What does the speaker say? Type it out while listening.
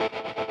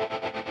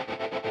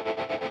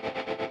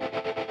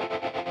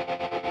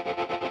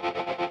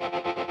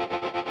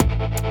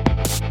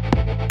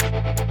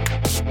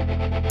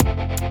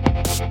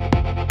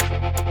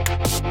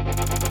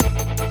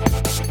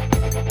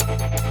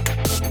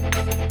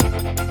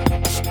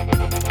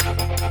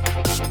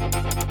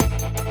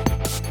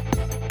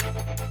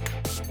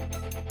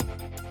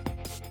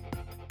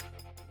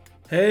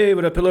Hey,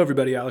 what up? Hello,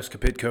 everybody. Alex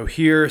Kapitko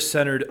here,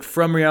 centered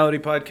from Reality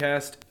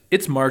Podcast.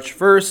 It's March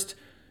 1st.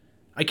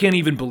 I can't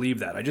even believe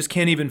that. I just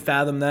can't even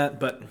fathom that,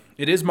 but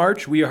it is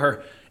March. We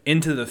are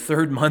into the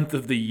third month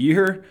of the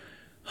year.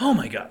 Oh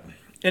my God.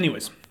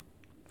 Anyways,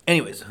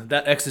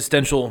 that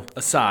existential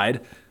aside,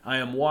 I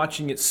am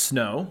watching it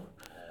snow.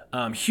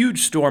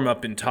 Huge storm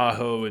up in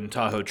Tahoe and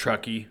Tahoe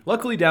Truckee.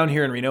 Luckily down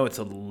here in Reno, it's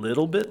a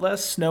little bit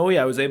less snowy.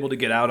 I was able to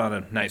get out on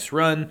a nice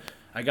run.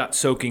 I got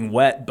soaking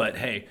wet, but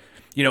hey,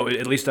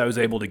 at least I was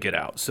able to get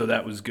out, so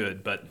that was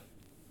good. But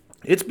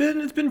it's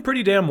been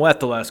pretty damn wet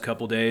the last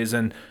couple days,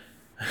 and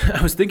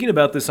I was thinking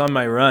about this on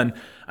my run.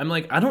 I'm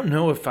like, I don't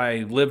know if I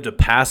lived a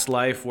past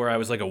life where I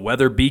was like a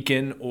weather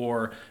beacon,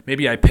 or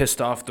maybe I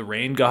pissed off the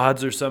rain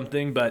gods or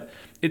something, but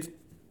it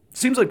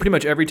seems like pretty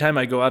much every time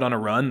I go out on a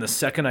run, the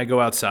second I go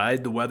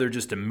outside, the weather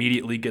just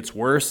immediately gets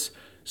worse,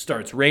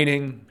 starts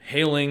raining,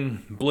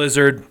 hailing,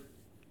 blizzard,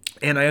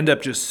 and I end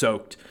up just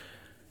soaked.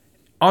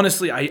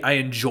 Honestly, I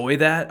enjoy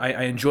that.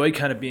 I enjoy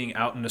kind of being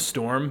out in a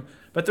storm,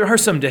 but there are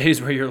some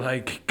days where you're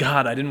like,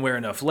 God, I didn't wear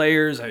enough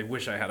layers. I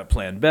wish I had a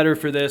plan better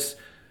for this.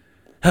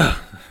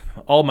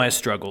 All my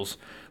struggles.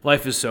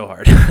 Life is so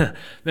hard.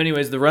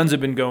 Anyways, the runs have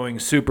been going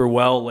super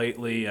well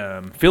lately.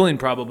 Feeling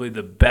probably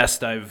the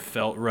best I've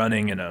felt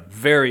running in a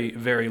very,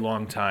 very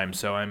long time.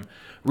 So I'm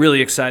really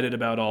excited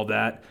about all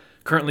that.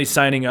 Currently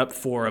signing up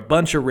for a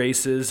bunch of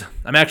races.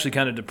 I'm actually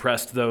kind of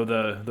depressed, though.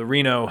 The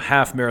Reno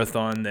half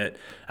marathon that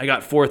I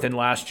got fourth in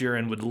last year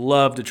and would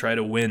love to try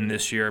to win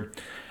this year,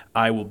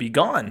 I will be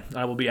gone.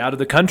 I will be out of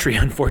the country,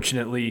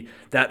 unfortunately,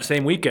 that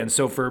same weekend.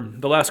 So for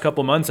the last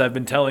couple months, I've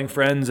been telling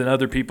friends and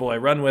other people I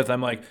run with,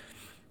 I'm like,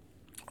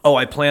 oh,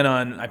 I plan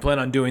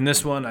on doing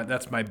this one.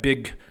 That's my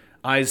big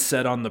eyes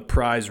set on the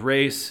prize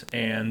race,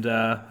 and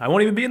I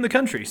won't even be in the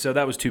country. So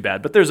that was too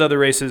bad. But there's other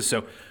races,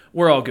 so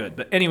we're all good.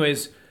 But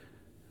anyways,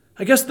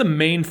 I guess the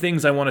main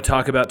things I want to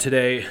talk about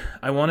today,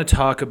 I want to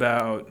talk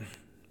about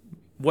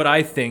what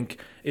I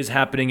think is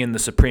happening in the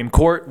Supreme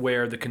Court,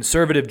 where the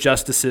conservative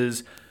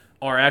justices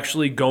are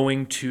actually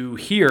going to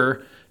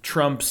hear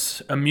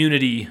Trump's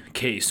immunity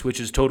case, which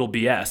is total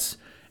BS.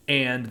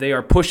 And they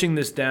are pushing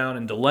this down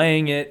and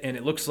delaying it, and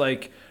it looks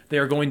like they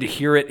are going to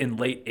hear it in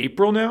late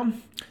April now.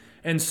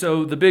 And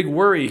so the big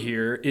worry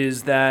here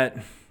is that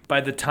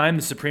by the time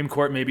the Supreme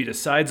Court maybe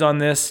decides on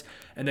this,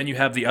 and then you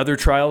have the other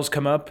trials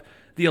come up,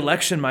 the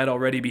election might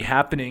already be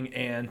happening,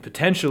 and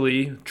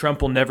potentially Trump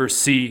will never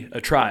see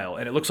a trial.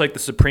 And it looks like the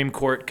Supreme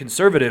Court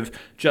conservative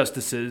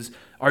justices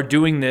are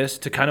doing this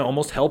to kind of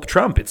almost help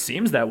Trump. It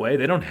seems that way.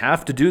 They don't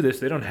have to do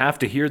this. They don't have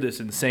to hear this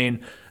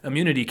insane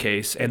immunity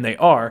case, and they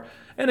are.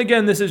 And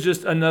again, this is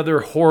just another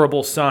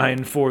horrible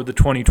sign for the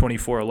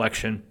 2024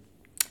 election.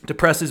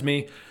 Depresses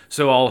me,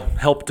 so I'll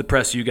help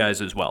depress you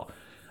guys as well.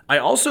 I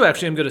also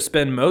actually am going to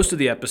spend most of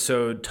the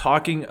episode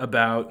talking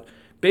about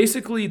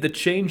basically the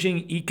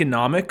changing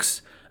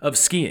economics of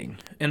skiing.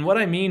 And what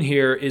I mean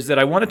here is that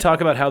I want to talk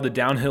about how the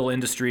downhill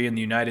industry in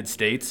the United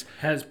States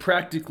has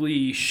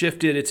practically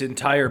shifted its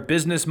entire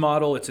business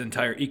model, its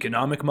entire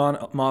economic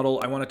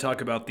model. I want to talk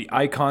about the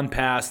Ikon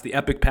Pass, the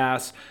Epic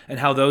Pass, and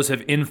how those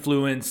have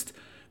influenced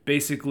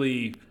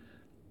basically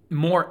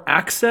more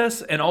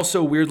access and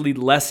also weirdly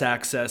less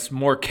access,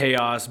 more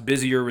chaos,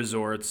 busier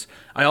resorts.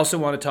 I also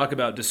want to talk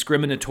about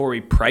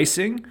discriminatory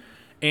pricing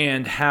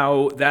and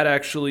how that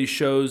actually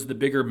shows the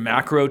bigger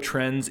macro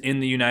trends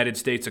in the United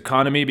States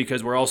economy,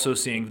 because we're also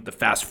seeing the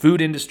fast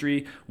food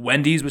industry.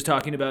 Wendy's was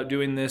talking about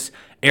doing this.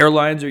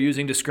 Airlines are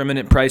using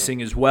discriminant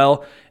pricing as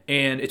well.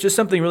 And it's just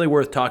something really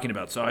worth talking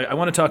about. So I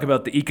want to talk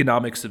about the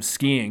economics of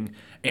skiing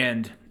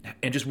and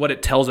just what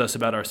it tells us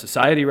about our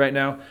society right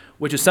now,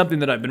 which is something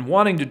that I've been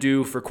wanting to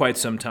do for quite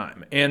some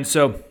time. And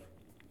so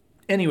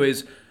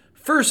anyways,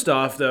 first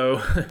off,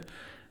 though,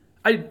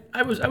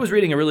 I was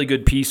reading a really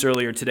good piece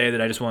earlier today that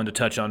I just wanted to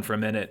touch on for a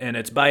minute, and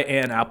it's by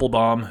Anne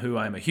Applebaum, who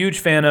I'm a huge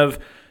fan of.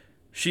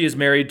 She is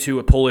married to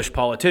a Polish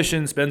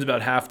politician, spends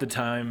about half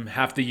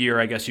the year,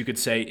 I guess you could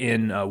say,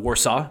 in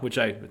Warsaw, which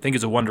I think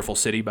is a wonderful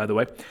city, by the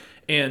way.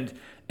 And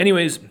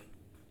anyways,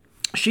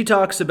 she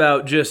talks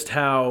about just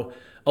how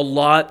a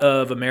lot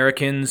of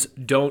Americans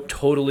don't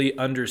totally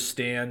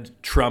understand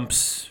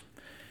Trump's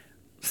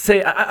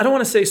I don't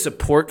want to say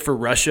support for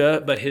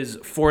Russia, but his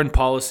foreign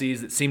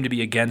policies that seem to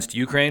be against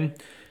Ukraine.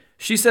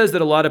 She says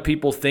that a lot of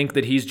people think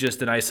that he's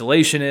just an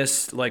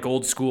isolationist, like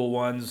old school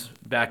ones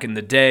back in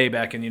the day,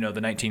 back in, the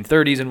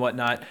 1930s and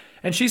whatnot.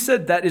 And she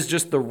said that is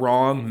just the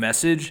wrong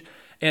message.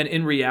 And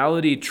in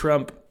reality,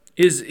 Trump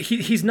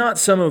he's not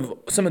some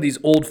of these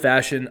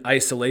old-fashioned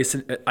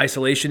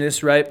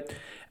isolationists,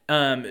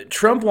 right?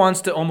 Trump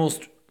wants to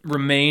almost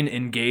remain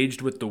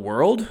engaged with the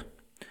world,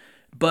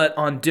 but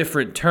on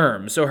different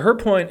terms. So her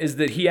point is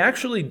that he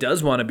actually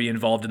does want to be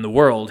involved in the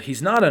world.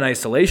 He's not an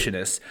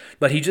isolationist,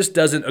 but he just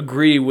doesn't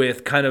agree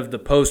with kind of the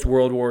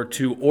post-World War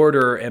II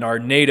order and our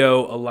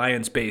NATO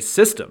alliance-based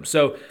system.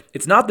 So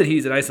it's not that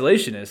he's an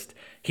isolationist.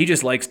 He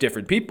just likes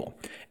different people.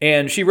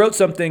 And she wrote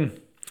something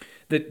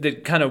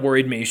that kind of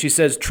worried me. She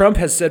says, Trump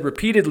has said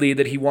repeatedly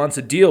that he wants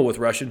a deal with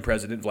Russian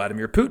President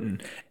Vladimir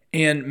Putin.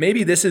 And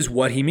maybe this is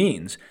what he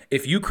means.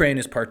 If Ukraine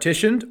is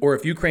partitioned or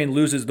if Ukraine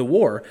loses the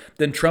war,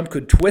 then Trump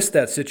could twist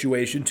that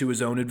situation to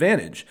his own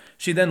advantage.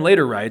 She then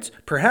later writes,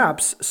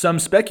 perhaps some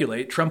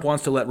speculate Trump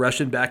wants to let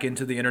Russia back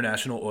into the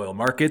international oil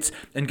markets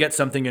and get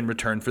something in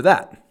return for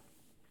that.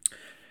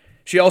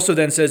 She also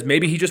then says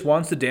maybe he just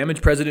wants to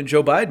damage President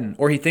Joe Biden,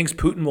 or he thinks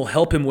Putin will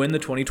help him win the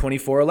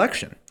 2024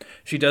 election.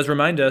 She does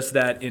remind us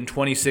that in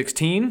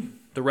 2016,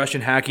 the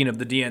Russian hacking of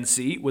the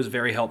DNC was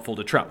very helpful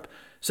to Trump.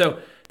 So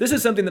this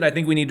is something that I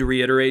think we need to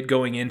reiterate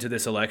going into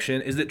this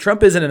election, is that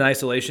Trump isn't an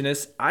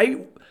isolationist.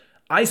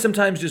 I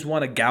sometimes just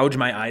want to gouge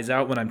my eyes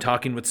out when I'm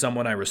talking with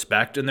someone I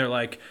respect, and they're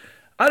like,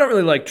 I don't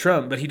really like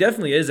Trump, but he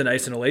definitely is an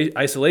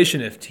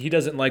isolationist. He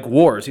doesn't like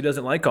wars. He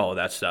doesn't like all of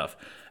that stuff.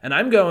 And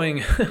I'm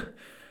going,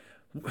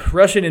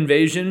 Russian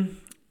invasion,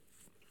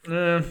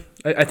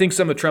 I think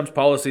some of Trump's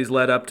policies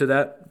led up to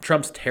that.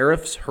 Trump's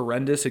tariffs,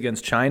 horrendous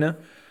against China.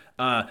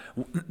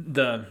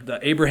 The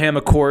Abraham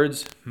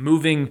Accords,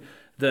 moving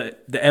the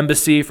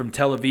embassy from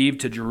Tel Aviv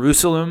to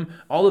Jerusalem,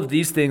 all of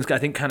these things I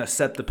think kind of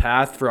set the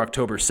path for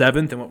October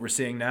 7th and what we're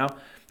seeing now.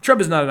 Trump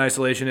is not an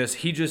isolationist.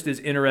 He just is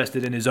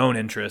interested in his own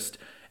interest,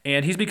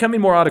 and he's becoming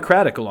more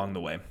autocratic along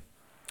the way.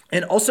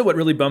 And also what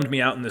really bummed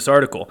me out in this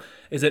article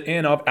is that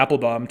Ann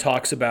Applebaum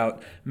talks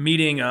about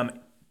meeting, I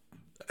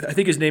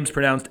think his name's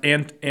pronounced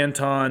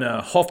Anton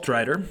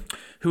Hofstreiter,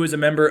 who is a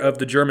member of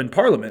the German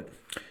parliament,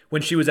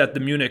 when she was at the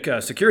Munich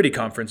Security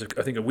Conference,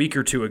 I think a week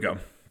or two ago.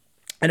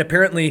 And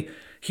apparently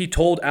he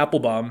told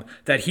Applebaum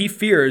that he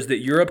fears that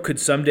Europe could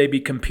someday be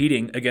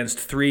competing against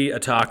three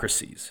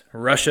autocracies,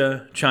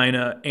 Russia,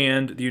 China,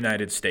 and the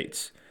United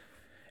States.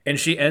 And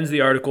she ends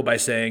the article by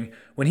saying,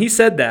 when he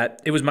said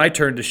that, it was my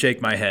turn to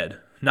shake my head,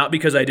 not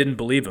because I didn't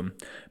believe him,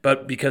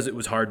 but because it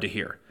was hard to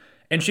hear.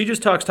 And she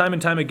just talks time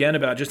and time again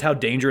about just how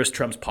dangerous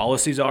Trump's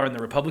policies are, and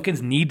the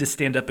Republicans need to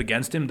stand up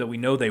against him, though we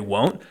know they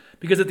won't,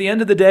 because at the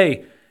end of the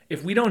day,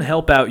 if we don't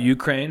help out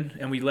Ukraine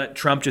and we let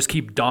Trump just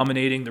keep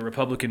dominating the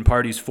Republican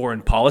Party's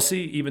foreign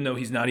policy, even though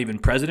he's not even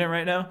president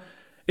right now,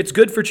 it's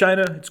good for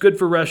China, it's good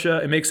for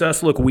Russia, it makes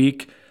us look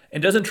weak.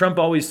 And doesn't Trump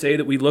always say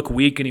that we look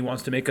weak and he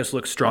wants to make us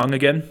look strong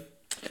again?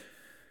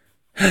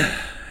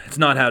 It's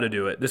not how to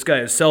do it. This guy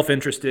is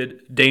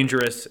self-interested,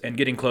 dangerous, and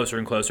getting closer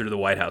and closer to the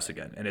White House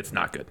again, and it's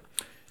not good.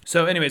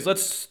 So anyways,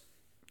 let's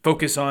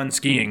focus on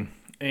skiing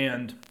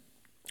and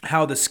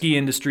how the ski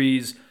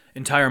industry's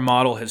entire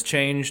model has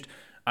changed.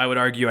 I would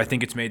argue I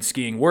think it's made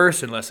skiing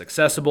worse and less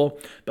accessible,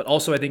 but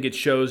also I think it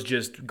shows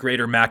just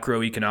greater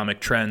macroeconomic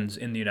trends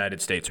in the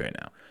United States right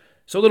now.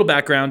 So a little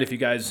background, if you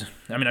guys,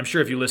 I'm sure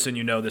if you listen,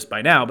 you know this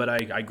by now, but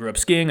I grew up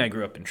skiing. I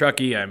grew up in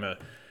Truckee.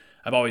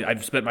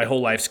 I've spent my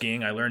whole life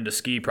skiing. I learned to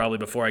ski probably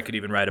before I could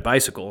even ride a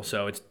bicycle,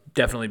 so it's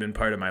definitely been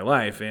part of my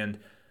life. And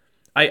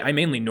I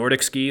mainly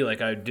Nordic ski, like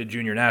I did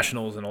junior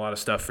nationals and a lot of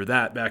stuff for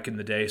that back in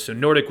the day. So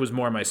Nordic was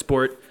more my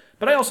sport,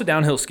 but I also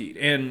downhill skied.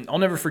 And I'll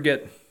never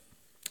forget,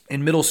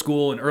 in middle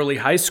school and early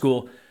high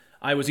school,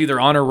 I was either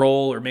honor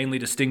roll or mainly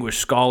distinguished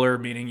scholar,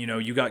 meaning,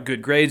 you got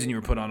good grades and you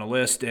were put on a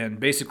list. And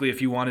basically,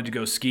 if you wanted to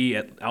go ski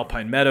at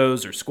Alpine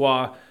Meadows or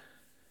Squaw,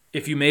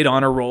 if you made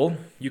honor roll,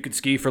 you could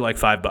ski for like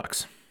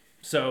 $5.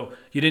 So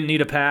you didn't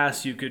need a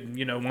pass. You could,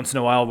 once in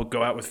a while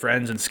go out with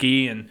friends and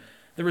ski. And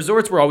the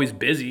resorts were always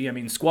busy.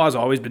 Squaw's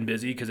always been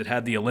busy because it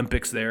had the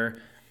Olympics there.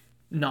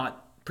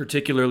 Not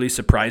particularly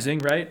surprising,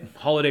 right?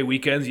 Holiday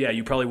weekends, yeah,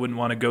 you probably wouldn't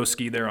want to go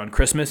ski there on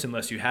Christmas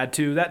unless you had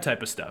to, that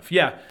type of stuff.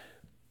 Yeah,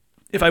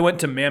 if I went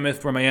to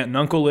Mammoth where my aunt and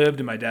uncle lived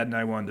and my dad and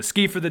I wanted to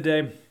ski for the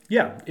day,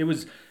 yeah, it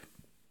was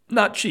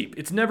not cheap.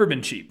 It's never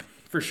been cheap,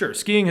 for sure.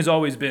 Skiing has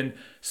always been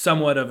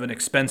somewhat of an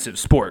expensive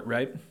sport,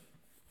 right?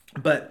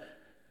 But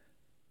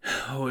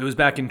it was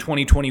back in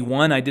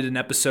 2021, I did an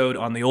episode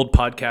on the old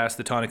podcast,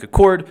 The Tonic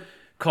Accord,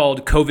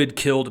 called COVID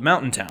Killed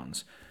Mountain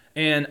Towns.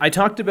 And I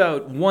talked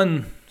about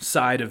one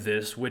side of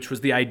this, which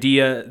was the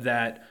idea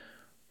that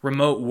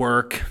remote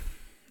work,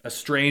 a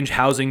strange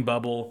housing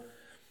bubble,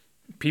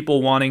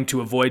 people wanting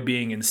to avoid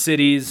being in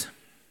cities.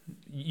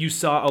 You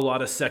saw a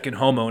lot of second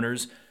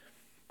homeowners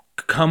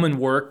come and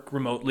work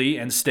remotely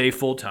and stay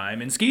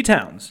full-time in ski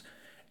towns.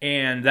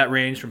 And that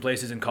ranged from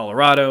places in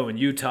Colorado and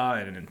Utah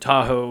and in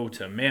Tahoe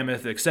to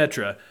Mammoth,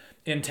 etc.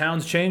 And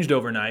towns changed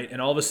overnight,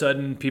 and all of a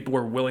sudden people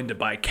were willing to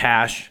buy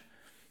cash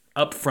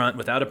up front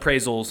without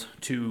appraisals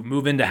to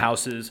move into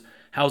houses.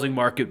 Housing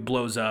market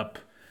blows up.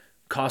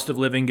 Cost of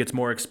living gets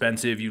more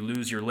expensive. You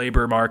lose your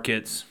labor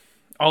markets,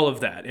 all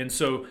of that. And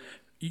so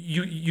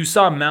you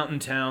saw mountain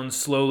towns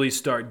slowly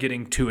start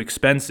getting too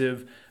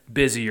expensive,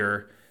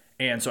 busier.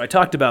 And so I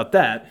talked about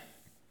that.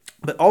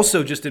 But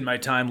also just in my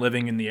time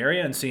living in the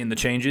area and seeing the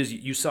changes,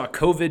 you saw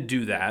COVID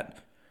do that.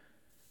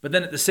 But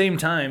then at the same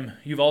time,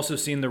 you've also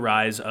seen the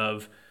rise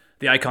of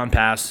the Ikon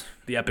Pass,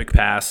 the Epic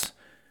Pass,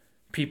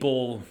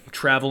 people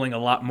traveling a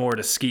lot more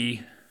to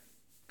ski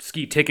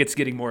tickets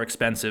getting more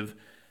expensive,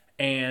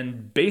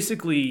 and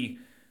basically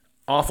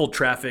awful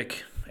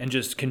traffic and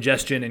just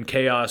congestion and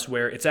chaos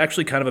where it's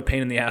actually kind of a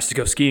pain in the ass to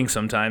go skiing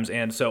sometimes.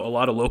 And so a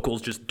lot of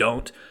locals just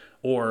don't,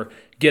 or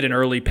get an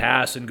early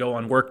pass and go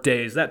on work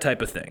days, that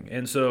type of thing.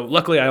 And so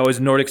luckily I always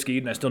Nordic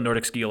skied, and I still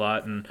Nordic ski a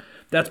lot, and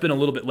that's been a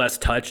little bit less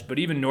touched, but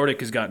even Nordic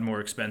has gotten more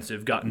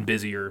expensive, gotten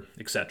busier,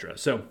 etc.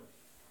 So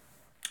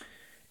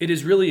it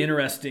is really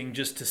interesting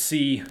just to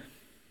see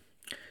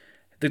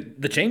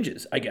the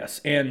changes, I guess.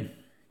 And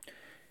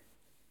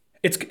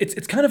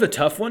it's kind of a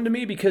tough one to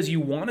me because you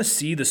want to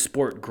see the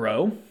sport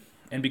grow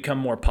and become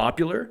more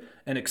popular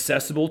and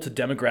accessible to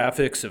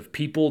demographics of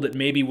people that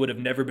maybe would have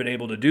never been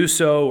able to do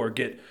so or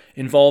get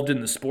involved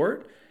in the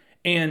sport.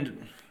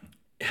 And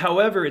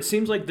however, it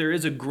seems like there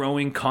is a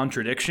growing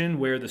contradiction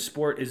where the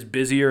sport is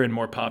busier and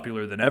more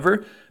popular than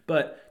ever,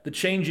 but the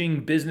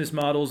changing business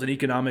models and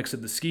economics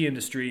of the ski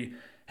industry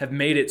have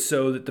made it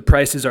so that the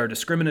prices are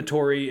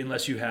discriminatory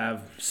unless you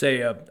have, say,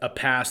 a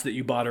pass that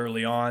you bought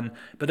early on.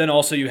 But then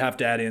also you have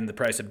to add in the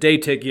price of day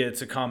tickets,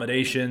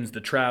 accommodations,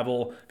 the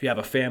travel. If you have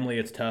a family,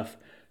 it's tough.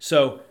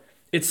 So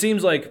it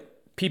seems like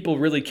people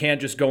really can't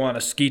just go on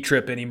a ski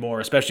trip anymore,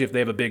 especially if they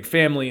have a big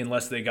family,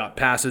 unless they got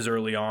passes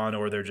early on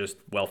or they're just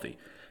wealthy.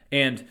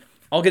 And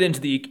I'll get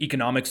into the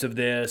economics of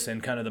this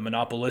and kind of the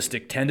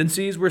monopolistic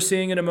tendencies we're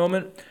seeing in a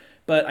moment.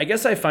 But I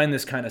guess I find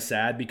this kind of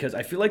sad because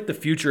I feel like the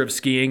future of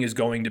skiing is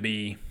going to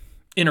be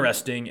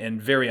interesting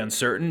and very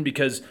uncertain,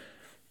 because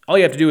all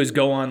you have to do is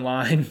go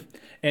online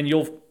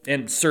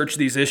and search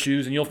these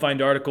issues, and you'll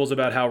find articles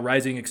about how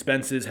rising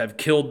expenses have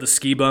killed the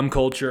ski bum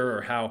culture,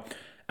 or how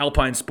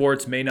alpine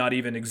sports may not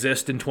even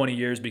exist in 20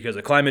 years because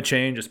of climate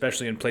change,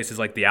 especially in places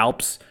like the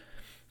Alps.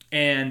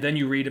 And then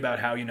you read about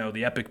how,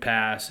 the Epic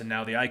Pass and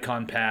now the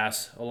Ikon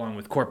Pass, along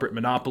with corporate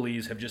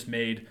monopolies, have just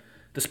made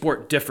the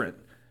sport different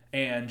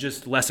and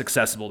just less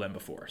accessible than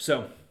before.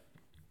 So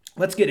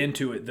let's get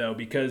into it, though,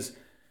 because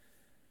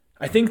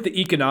I think the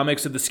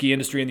economics of the ski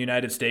industry in the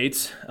United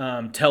States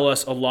tell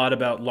us a lot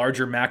about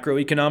larger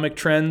macroeconomic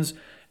trends,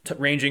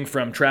 ranging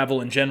from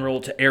travel in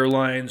general to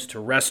airlines to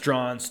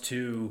restaurants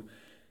to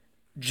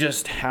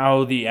just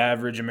how the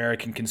average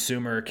American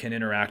consumer can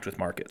interact with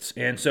markets.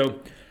 And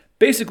so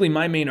basically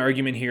my main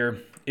argument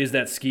here is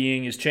that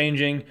skiing is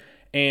changing,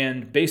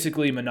 and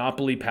basically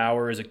monopoly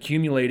power is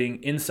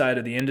accumulating inside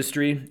of the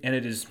industry, and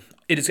it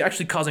is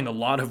actually causing a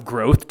lot of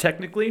growth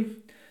technically,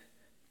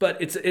 but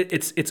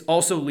it's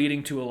also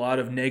leading to a lot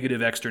of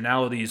negative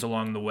externalities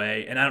along the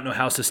way, and I don't know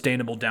how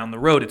sustainable down the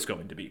road it's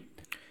going to be.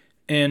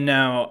 And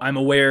now I'm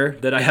aware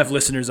that I have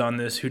listeners on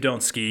this who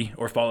don't ski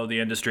or follow the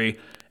industry,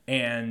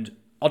 and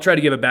I'll try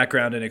to give a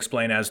background and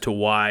explain as to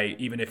why,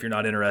 even if you're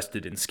not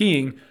interested in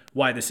skiing,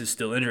 why this is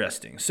still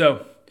interesting.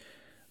 So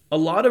a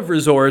lot of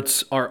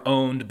resorts are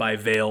owned by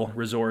Vail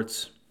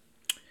Resorts.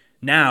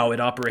 Now it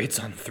operates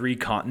on 3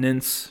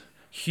 continents.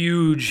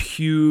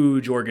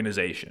 Huge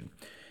organization.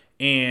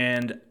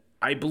 And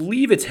I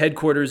believe its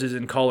headquarters is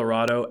in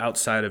Colorado,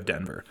 outside of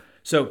Denver.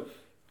 So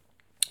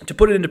to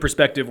put it into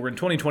perspective, we're in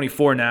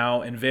 2024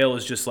 now, and Vail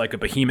is just like a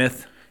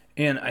behemoth.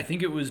 And I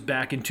think it was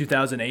back in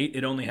 2008,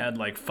 it only had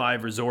like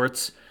 5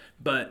 resorts.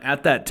 But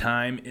at that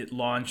time, it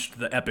launched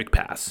the Epic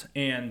Pass.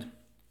 And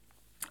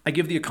I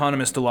give The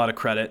Economist a lot of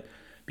credit,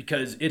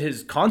 because it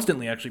has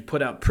constantly actually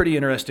put out pretty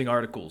interesting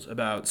articles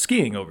about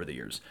skiing over the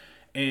years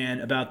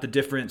and about the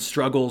different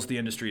struggles the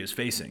industry is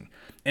facing.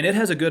 And it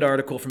has a good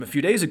article from a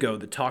few days ago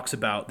that talks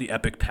about the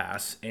Epic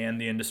Pass and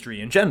the industry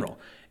in general.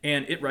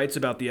 And it writes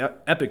about the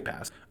Epic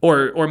Pass,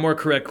 or more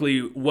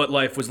correctly, what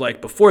life was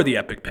like before the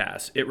Epic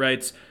Pass. It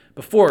writes,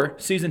 before,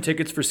 season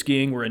tickets for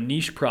skiing were a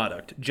niche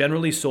product,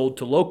 generally sold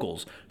to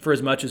locals for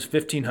as much as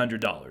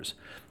 $1,500.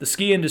 The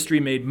ski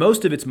industry made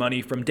most of its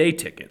money from day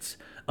tickets.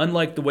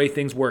 Unlike the way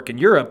things work in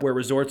Europe, where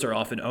resorts are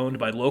often owned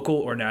by local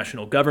or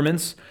national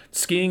governments,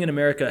 skiing in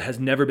America has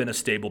never been a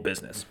stable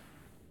business.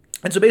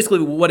 And so basically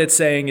what it's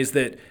saying is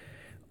that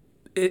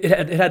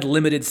it had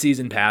limited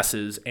season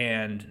passes,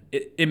 and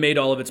it made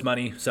all of its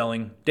money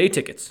selling day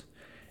tickets.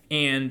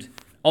 And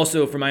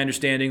also, from my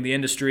understanding, the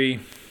industry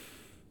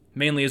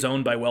mainly is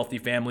owned by wealthy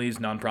families,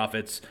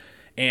 nonprofits,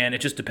 and it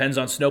just depends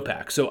on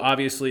snowpack. So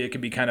obviously it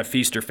can be kind of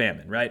feast or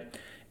famine, right?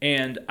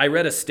 And I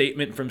read a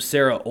statement from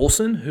Sarah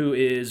Olson, who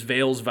is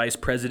Vail's vice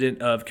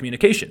president of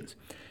communications.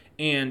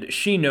 And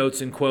she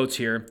notes in quotes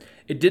here,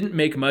 it didn't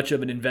make much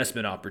of an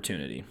investment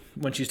opportunity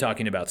when she's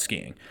talking about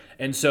skiing.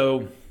 And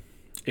so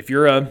if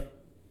you're a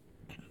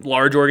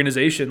large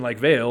organization like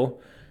Vail,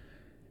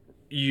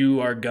 you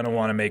are going to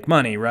want to make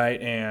money,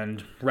 right?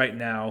 And right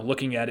now,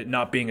 looking at it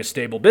not being a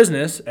stable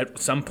business, at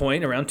some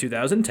point around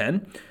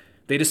 2010,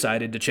 they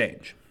decided to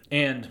change.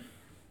 And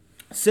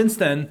since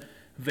then,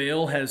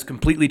 Vail has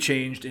completely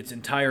changed its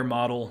entire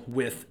model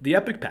with the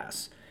Epic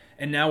Pass.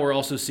 And now we're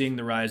also seeing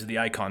the rise of the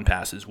Ikon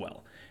Pass as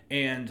well.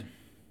 And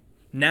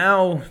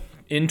now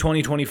in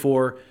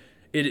 2024,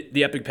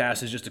 the Epic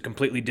Pass is just a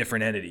completely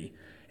different entity.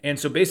 And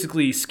so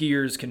basically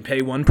skiers can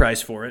pay one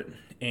price for it,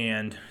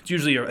 and it's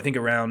usually, I think,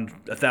 around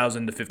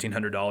 $1,000 to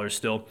 $1,500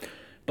 still.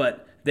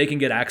 But they can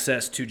get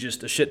access to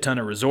just a shit ton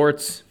of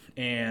resorts,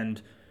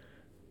 and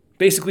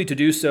basically to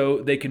do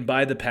so, they can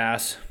buy the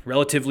pass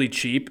relatively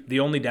cheap.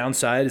 The only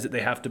downside is that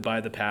they have to buy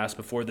the pass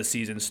before the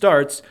season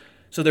starts,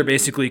 so they're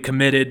basically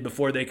committed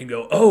before they can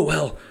go, oh,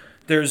 well,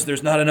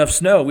 there's not enough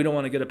snow. We don't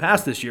want to get a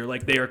pass this year.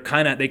 Like they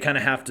kind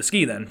of have to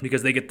ski then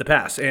because they get the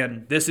pass.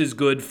 And this is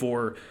good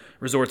for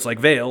resorts like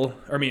Vail,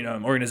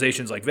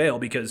 organizations like Vail,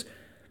 because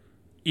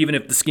even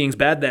if the skiing's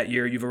bad that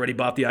year, you've already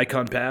bought the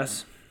Ikon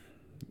pass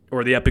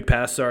or the Epic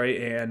pass,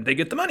 and they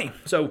get the money.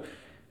 So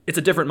it's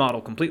a different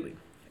model completely.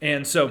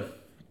 And so,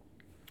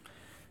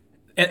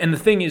 and the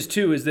thing is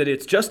too, is that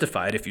it's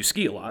justified if you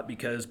ski a lot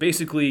because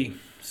basically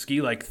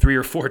ski like 3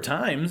 or 4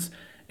 times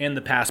and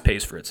the pass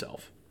pays for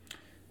itself.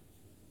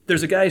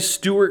 There's a guy,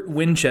 Stuart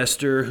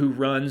Winchester, who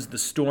runs the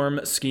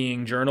Storm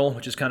Skiing Journal,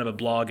 which is kind of a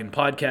blog and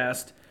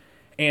podcast.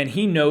 And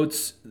he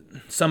notes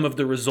some of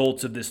the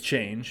results of this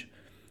change.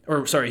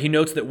 He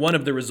notes that one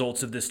of the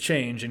results of this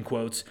change, in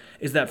quotes,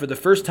 is that for the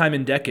first time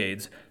in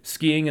decades,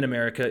 skiing in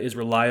America is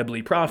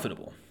reliably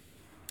profitable.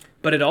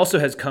 But it also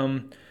has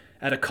come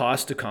at a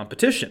cost to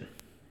competition.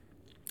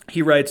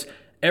 He writes,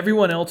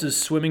 everyone else is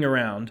swimming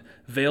around,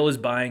 Vail is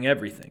buying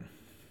everything.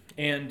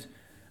 And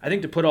I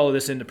think to put all of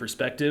this into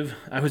perspective,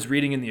 I was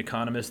reading in The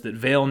Economist that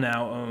Vail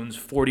now owns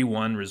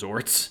 41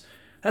 resorts.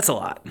 That's a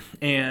lot.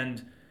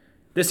 And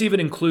this even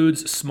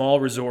includes small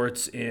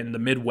resorts in the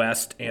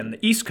Midwest and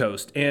the East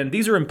Coast. And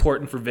these are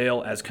important for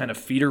Vail as kind of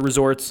feeder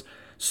resorts.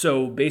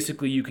 So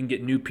basically you can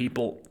get new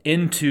people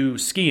into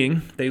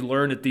skiing. They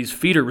learn at these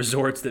feeder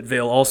resorts that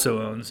Vail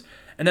also owns.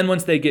 And then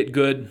once they get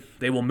good,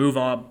 they will move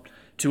on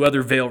to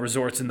other Vail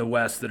resorts in the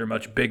West that are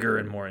much bigger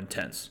and more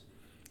intense.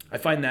 I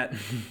find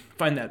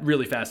that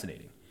really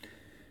fascinating.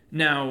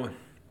 Now,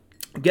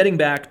 getting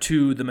back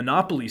to the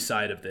monopoly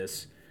side of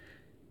this,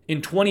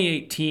 in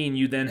 2018,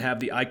 you then have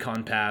the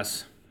Ikon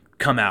Pass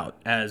come out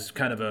as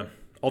kind of an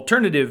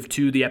alternative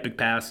to the Epic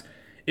Pass.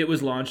 It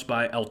was launched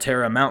by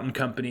Alterra Mountain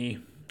Company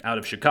out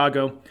of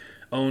Chicago,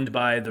 owned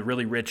by the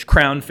really rich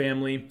Crown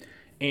family,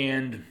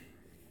 and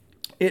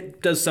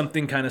it does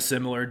something kind of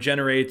similar,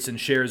 generates and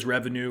shares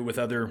revenue with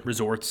other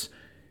resorts.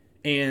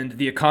 And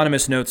The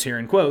Economist notes here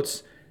in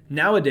quotes,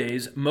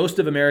 nowadays, most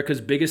of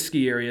America's biggest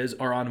ski areas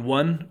are on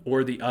one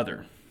or the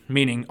other,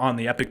 meaning on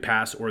the Epic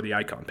Pass or the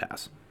Ikon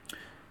Pass.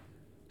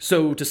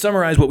 So to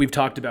summarize what we've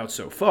talked about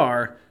so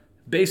far,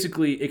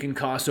 basically it can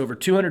cost over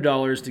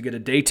 $200 to get a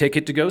day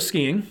ticket to go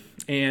skiing.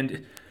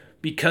 And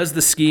because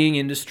the skiing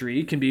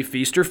industry can be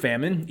feast or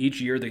famine,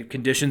 each year the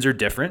conditions are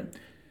different,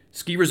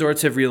 ski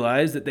resorts have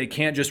realized that they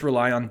can't just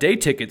rely on day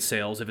ticket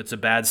sales if it's a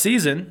bad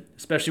season,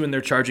 especially when they're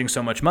charging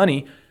so much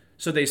money.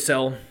 So they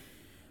sell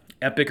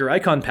Epic or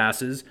Ikon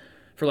passes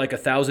for like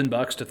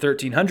 $1,000 to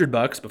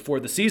 $1,300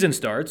 before the season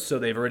starts. So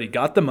they've already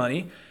got the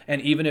money.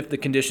 And even if the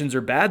conditions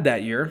are bad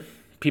that year,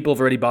 people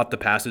have already bought the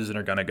passes and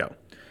are going to go.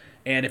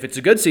 And if it's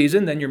a good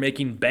season, then you're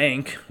making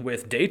bank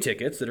with day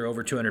tickets that are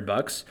over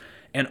 $200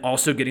 and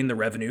also getting the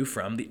revenue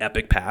from the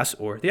Epic Pass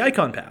or the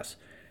Ikon Pass.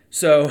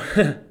 So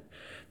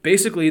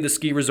basically the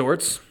ski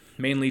resorts,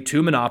 mainly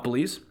 2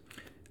 monopolies,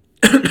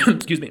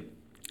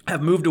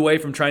 have moved away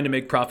from trying to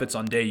make profits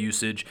on day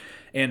usage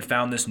and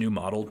found this new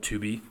model to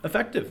be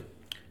effective.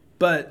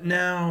 But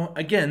now,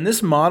 again,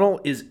 this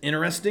model is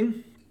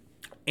interesting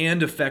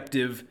and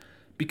effective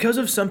because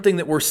of something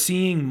that we're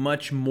seeing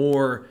much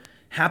more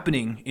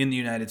happening in the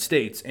United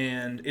States,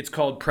 and it's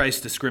called price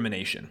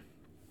discrimination.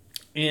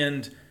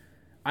 And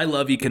I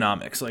love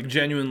economics. Like,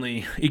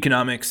 genuinely,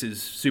 economics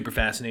is super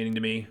fascinating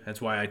to me.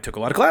 That's why I took a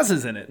lot of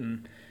classes in it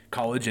in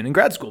college and in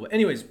grad school. But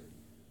anyways,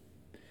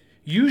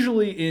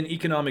 usually in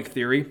economic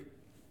theory,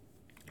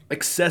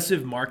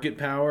 excessive market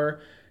power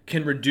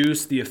can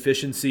reduce the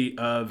efficiency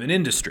of an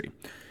industry.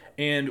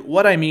 And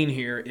what I mean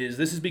here is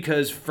this is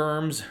because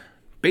firms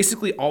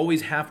basically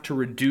always have to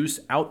reduce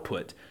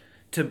output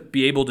to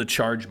be able to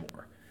charge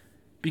more.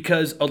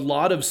 Because a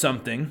lot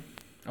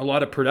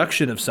of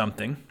production of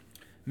something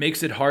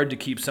makes it hard to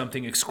keep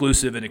something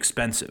exclusive and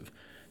expensive.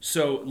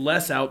 So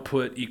less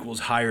output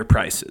equals higher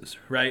prices,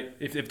 right?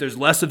 If there's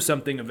less of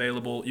something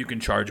available, you can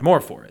charge more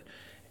for it.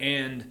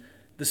 And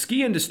the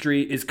ski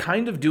industry is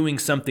kind of doing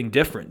something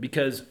different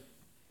because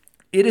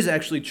it is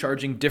actually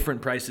charging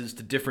different prices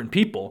to different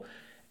people.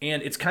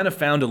 And it's kind of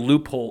found a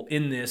loophole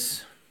in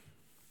this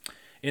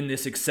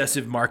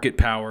excessive market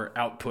power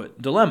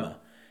output dilemma.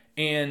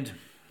 And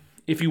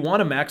if you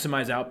want to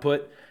maximize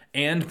output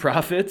and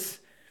profits,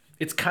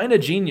 it's kind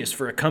of genius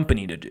for a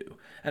company to do.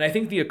 And I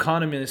think The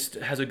Economist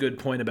has a good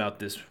point about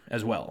this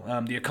as well.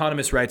 The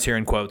Economist writes here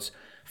in quotes,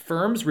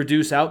 firms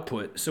reduce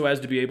output so as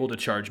to be able to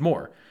charge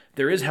more.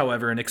 There is,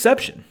 however, an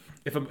exception.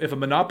 If a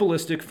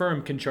monopolistic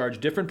firm can charge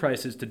different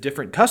prices to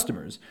different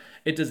customers,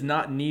 it does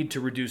not need to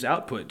reduce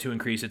output to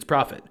increase its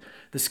profit.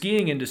 The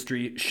skiing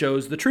industry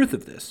shows the truth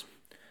of this.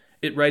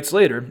 It writes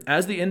later,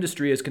 as the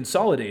industry has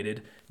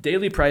consolidated,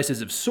 daily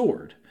prices have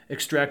soared,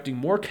 extracting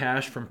more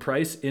cash from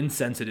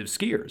price-insensitive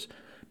skiers.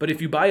 But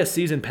if you buy a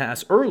season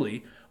pass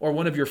early, or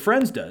one of your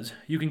friends does,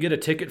 you can get a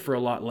ticket for a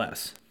lot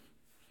less.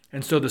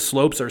 And so the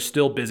slopes are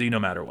still busy no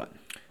matter what.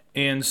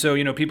 And so,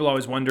 people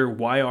always wonder,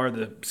 why are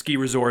the ski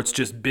resorts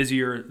just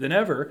busier than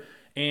ever?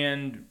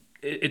 And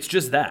it's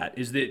just that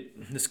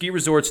the ski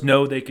resorts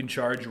know they can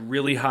charge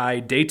really high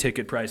day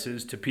ticket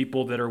prices to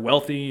people that are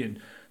wealthy and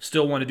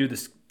still want to do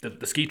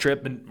the ski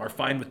trip and are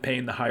fine with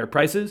paying the higher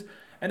prices.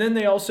 And then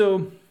they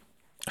also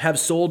have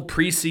sold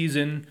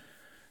preseason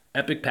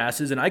Epic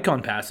passes and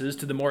Ikon passes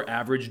to the more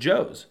average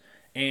Joes.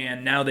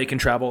 And now they can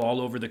travel all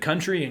over the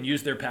country and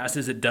use their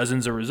passes at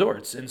dozens of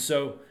resorts. And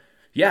so,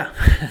 yeah,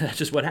 that's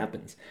just what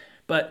happens.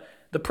 But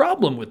the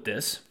problem with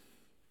this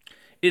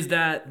is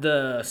that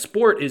the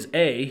sport is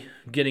A,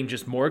 getting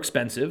just more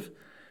expensive,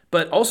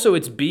 but also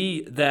it's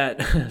B,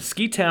 that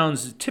ski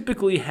towns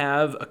typically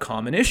have a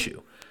common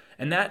issue.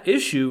 And that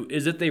issue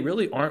is that they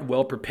really aren't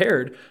well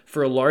prepared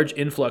for a large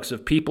influx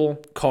of people,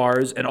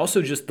 cars, and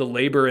also just the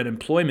labor and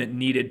employment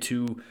needed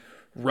to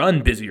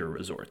run busier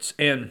resorts.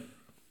 And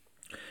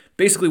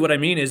basically what I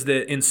mean is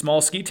that in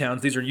small ski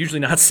towns, these are usually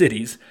not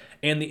cities,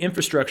 and the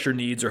infrastructure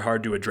needs are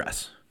hard to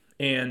address.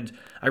 And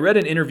I read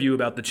an interview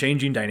about the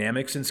changing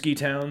dynamics in ski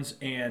towns,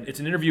 and it's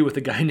an interview with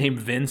a guy named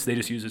Vince. They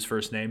just use his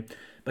first name,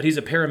 but he's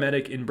a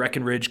paramedic in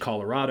Breckenridge,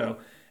 Colorado,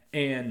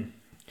 and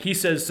he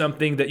says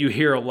something that you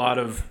hear a lot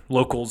of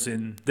locals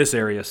in this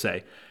area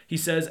say. He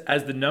says,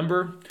 as the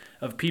number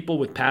of people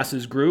with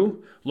passes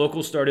grew,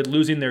 locals started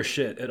losing their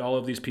shit at all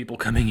of these people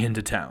coming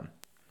into town.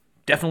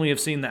 Definitely have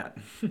seen that.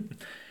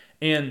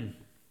 And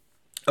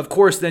of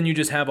course, then you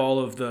just have all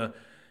of the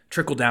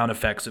trickle-down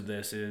effects of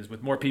this is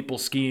with more people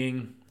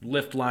skiing,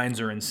 lift lines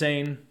are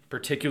insane,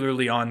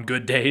 particularly on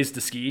good days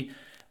to ski.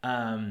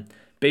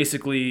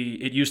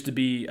 Basically, it used to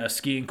be a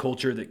skiing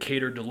culture that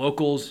catered to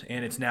locals,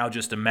 and it's now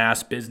just a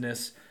mass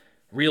business.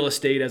 Real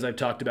estate, as I've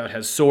talked about,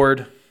 has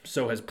soared.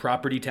 So has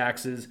property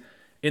taxes.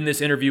 In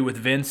this interview with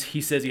Vince,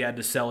 he says he had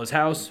to sell his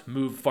house,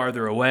 move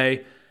farther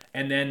away,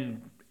 and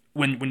then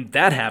when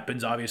that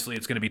happens, obviously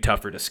it's going to be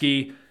tougher to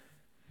ski.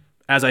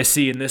 As I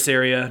see in this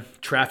area,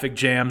 traffic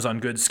jams on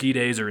good ski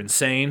days are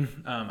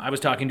insane. I was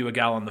talking to a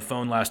gal on the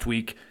phone last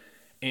week,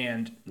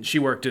 and she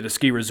worked at a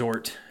ski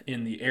resort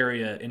in the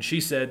area, and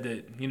she said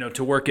that,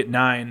 to work at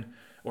 9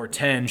 or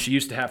 10, she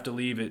used to have to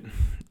leave at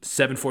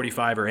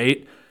 7:45 or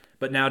 8,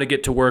 but now to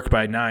get to work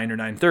by 9 or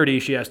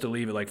 9:30, she has to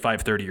leave at like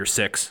 5:30 or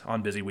 6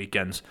 on busy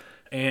weekends.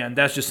 And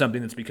that's just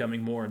something that's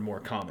becoming more and more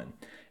common.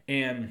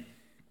 And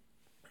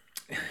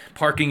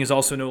parking is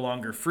also no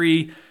longer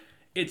free.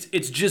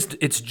 It's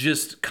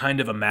just kind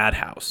of a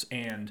madhouse,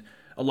 and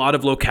a lot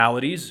of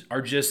localities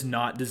are just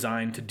not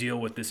designed to deal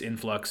with this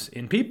influx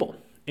in people.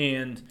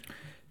 And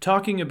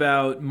talking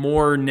about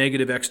more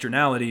negative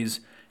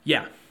externalities,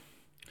 yeah,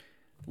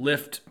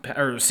 lift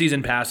or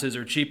season passes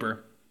are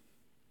cheaper,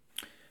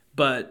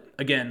 but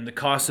again, the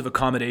costs of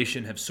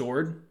accommodation have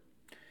soared,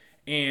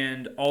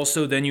 and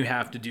also then you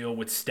have to deal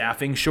with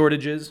staffing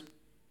shortages.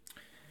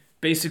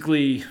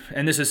 Basically,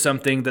 and this is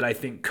something that I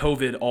think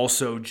COVID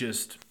also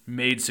just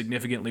made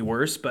significantly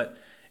worse, but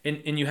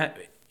in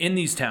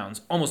these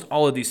towns, almost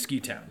all of these ski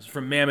towns,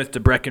 from Mammoth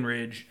to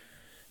Breckenridge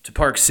to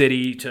Park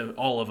City to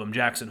all of them,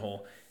 Jackson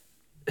Hole,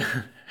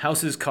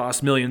 houses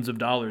cost millions of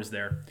dollars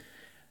there.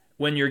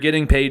 When you're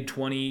getting paid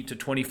 $20 to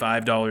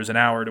 $25 an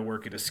hour to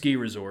work at a ski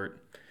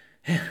resort,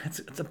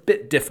 it's a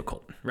bit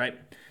difficult, right?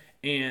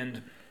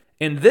 And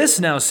this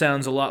now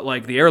sounds a lot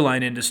like the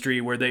airline industry,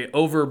 where they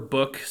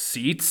overbook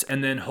seats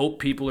and then hope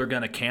people are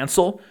going to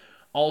cancel.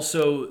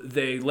 Also,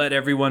 they let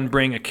everyone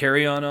bring a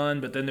carry-on on,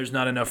 but then there's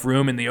not enough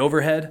room in the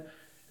overhead.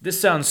 This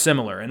sounds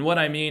similar. And what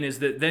I mean is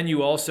that then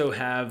you also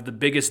have the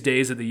biggest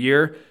days of the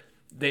year.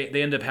 They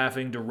end up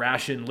having to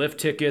ration lift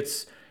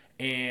tickets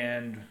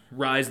and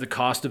rise the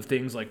cost of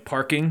things like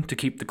parking to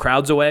keep the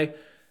crowds away.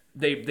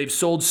 They've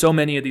sold so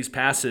many of these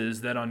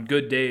passes that on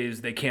good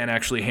days they can't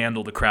actually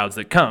handle the crowds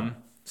that come.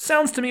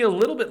 Sounds to me a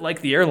little bit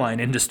like the airline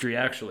industry,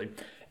 actually.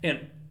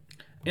 And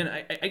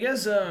I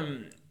guess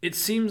it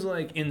seems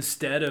like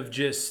instead of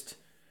just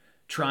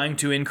trying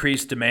to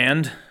increase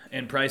demand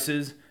and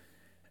prices,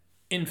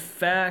 in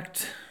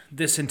fact,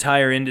 this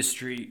entire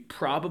industry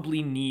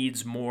probably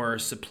needs more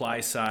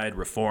supply-side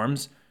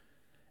reforms.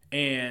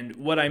 And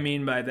what I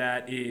mean by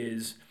that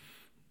is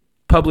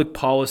public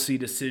policy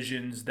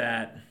decisions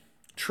that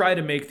try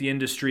to make the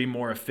industry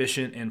more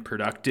efficient and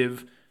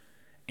productive.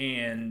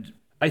 And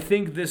I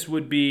think this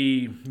would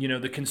be,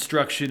 the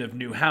construction of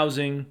new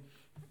housing,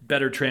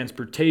 better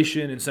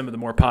transportation in some of the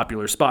more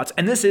popular spots.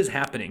 And this is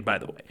happening, by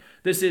the way.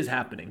 This is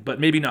happening, but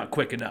maybe not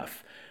quick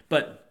enough.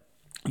 But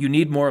you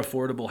need more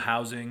affordable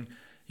housing.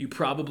 You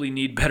probably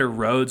need better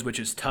roads, which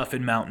is tough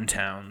in mountain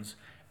towns.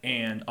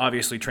 And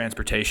obviously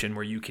transportation,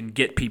 where you can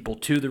get people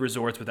to the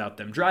resorts without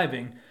them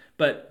driving.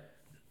 But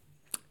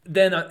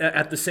then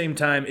at the same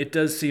time, it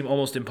does seem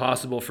almost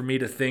impossible for me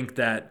to think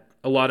that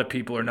a lot of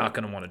people are not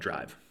going to want to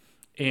drive.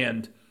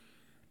 And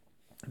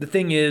the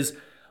thing is,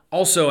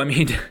 also,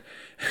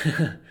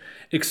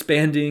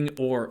 expanding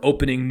or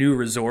opening new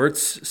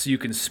resorts so you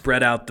can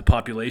spread out the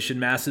population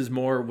masses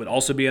more would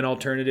also be an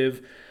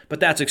alternative. But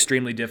that's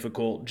extremely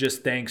difficult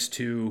just thanks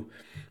to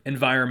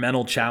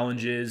environmental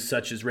challenges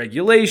such as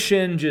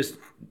regulation, just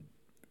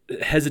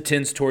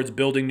hesitance towards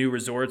building new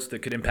resorts that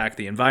could impact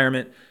the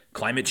environment,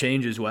 climate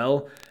change as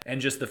well,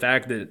 and just the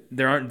fact that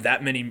there aren't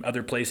that many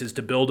other places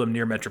to build them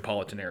near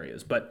metropolitan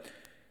areas. But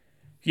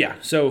yeah,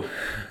 so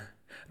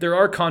there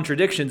are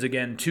contradictions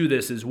again to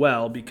this as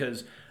well,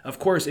 because Of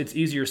course, it's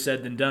easier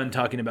said than done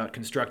talking about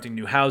constructing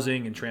new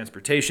housing and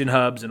transportation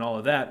hubs and all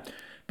of that,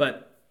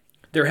 but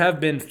there have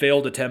been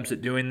failed attempts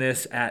at doing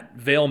this at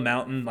Vail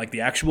Mountain, like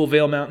the actual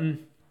Vail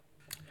Mountain.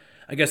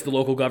 I guess the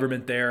local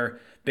government there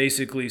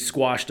basically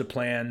squashed a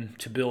plan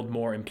to build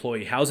more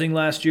employee housing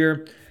last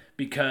year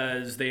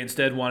because they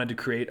instead wanted to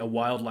create a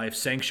wildlife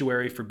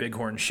sanctuary for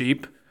bighorn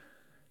sheep.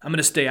 I'm going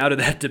to stay out of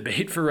that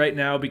debate for right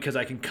now because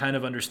I can kind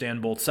of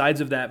understand both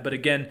sides of that. But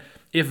again,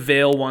 if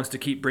Vail wants to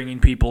keep bringing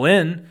people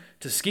in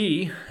to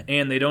ski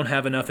and they don't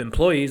have enough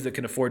employees that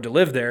can afford to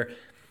live there,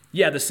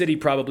 yeah, the city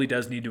probably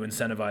does need to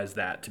incentivize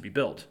that to be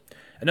built.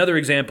 Another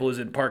example is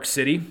in Park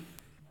City.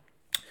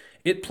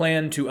 It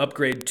planned to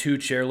upgrade 2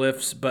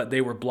 chairlifts, but they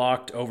were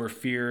blocked over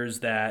fears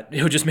that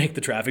it would just make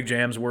the traffic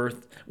jams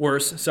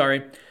worse.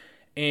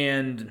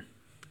 And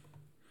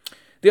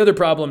the other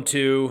problem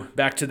too,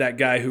 back to that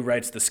guy who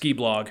writes the ski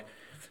blog,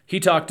 he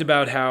talked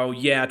about how,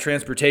 yeah,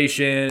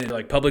 transportation,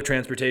 like public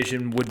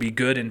transportation would be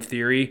good in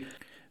theory,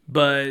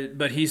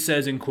 but he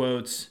says in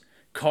quotes,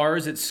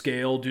 cars at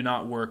scale do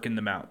not work in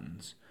the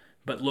mountains.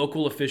 But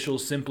local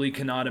officials simply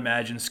cannot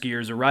imagine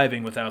skiers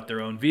arriving without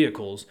their own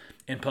vehicles,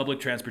 and public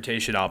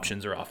transportation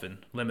options are often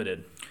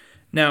limited.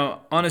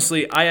 Now,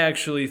 honestly, I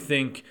actually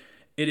think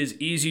it is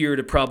easier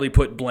to probably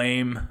put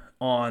blame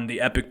on the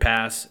Epic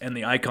Pass and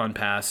the Ikon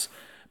Pass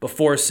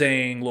before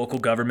saying local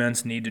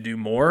governments need to do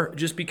more,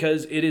 just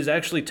because it is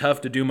actually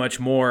tough to do much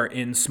more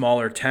in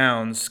smaller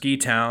towns, ski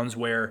towns,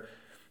 where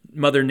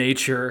Mother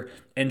Nature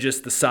and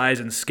just the size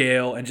and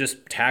scale and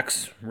just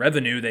tax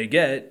revenue they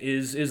get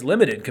is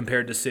limited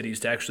compared to cities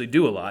to actually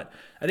do a lot.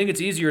 I think it's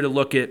easier to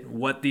look at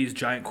what these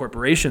giant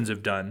corporations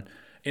have done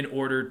in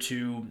order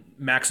to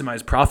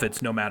maximize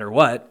profits no matter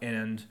what,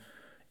 and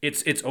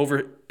it's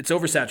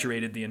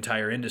oversaturated the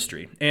entire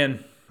industry.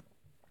 And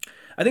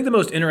I think the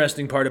most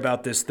interesting part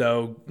about this,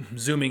 though,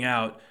 zooming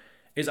out,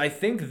 is I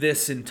think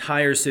this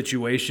entire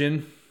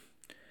situation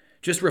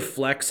just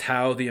reflects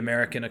how the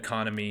American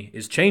economy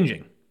is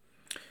changing.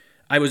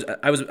 I was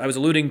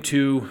alluding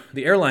to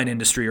the airline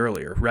industry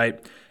earlier, right?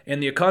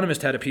 And The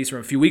Economist had a piece from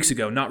a few weeks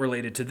ago, not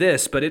related to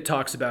this, but it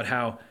talks about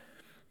how,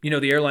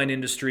 the airline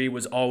industry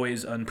was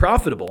always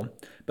unprofitable,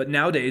 but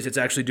nowadays it's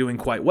actually doing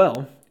quite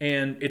well,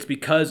 and it's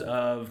because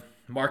of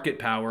market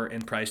power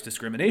and price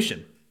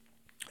discrimination.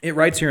 It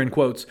writes here in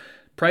quotes,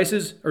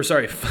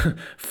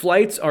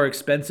 flights are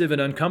expensive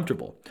and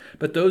uncomfortable,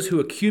 but those who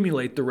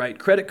accumulate the right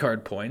credit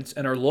card points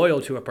and are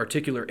loyal to a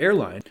particular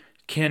airline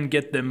can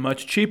get them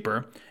much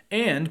cheaper,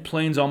 and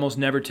planes almost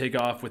never take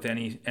off with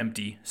any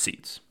empty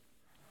seats.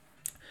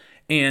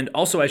 And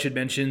also I should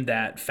mention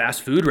that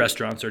fast food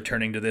restaurants are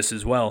turning to this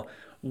as well.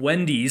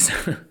 Wendy's,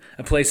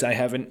 a place I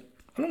don't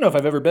know if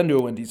I've ever been to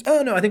a Wendy's.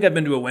 Oh, no, I think I've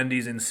been to a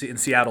Wendy's in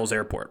Seattle's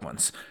airport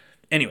once.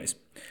 Anyways,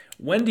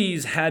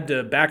 Wendy's had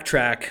to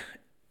backtrack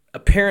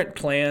apparent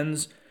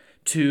plans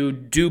to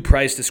do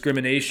price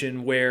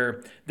discrimination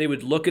where they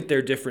would look at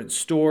their different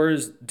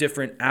stores,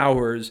 different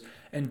hours,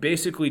 and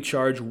basically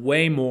charge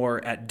way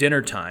more at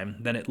dinner time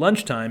than at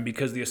lunchtime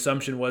because the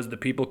assumption was the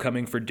people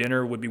coming for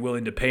dinner would be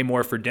willing to pay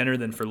more for dinner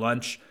than for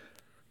lunch.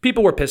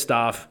 People were pissed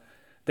off.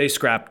 They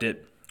scrapped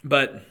it.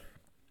 But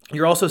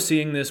you're also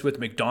seeing this with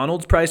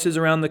McDonald's prices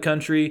around the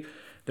country.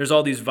 There's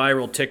all these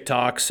viral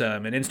TikToks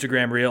and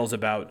Instagram reels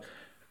about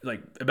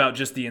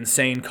just the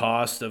insane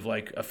cost of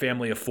like a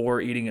family of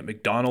 4 eating at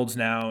McDonald's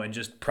now and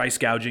just price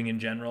gouging in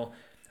general.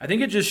 I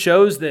think it just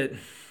shows that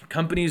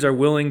companies are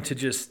willing to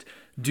just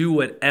do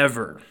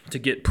whatever to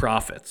get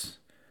profits.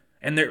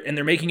 And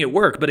they're making it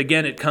work, but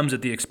again, it comes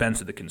at the expense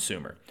of the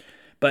consumer.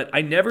 But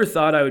I never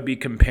thought I would be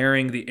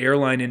comparing the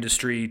airline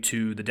industry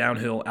to the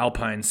downhill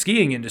alpine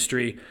skiing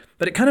industry,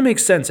 but it kind of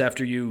makes sense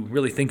after you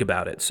really think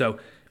about it. So,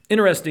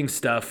 interesting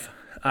stuff.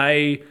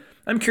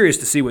 I'm curious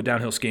to see what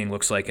downhill skiing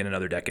looks like in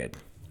another decade.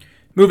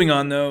 Moving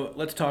on, though,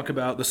 let's talk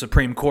about the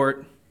Supreme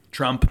Court,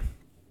 Trump.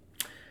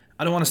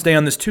 I don't want to stay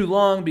on this too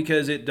long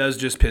because it does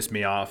just piss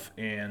me off.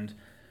 And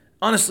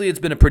honestly, it's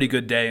been a pretty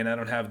good day, and I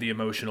don't have the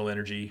emotional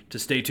energy to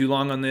stay too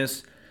long on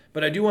this.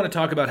 But I do want to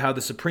talk about how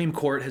the Supreme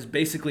Court has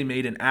basically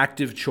made an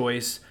active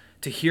choice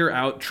to hear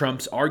out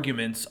Trump's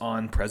arguments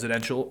on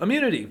presidential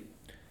immunity.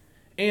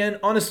 And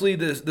honestly,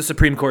 the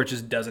Supreme Court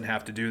just doesn't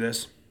have to do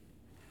this.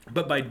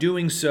 But by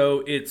doing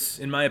so, it's,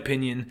 in my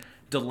opinion,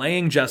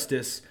 delaying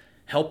justice,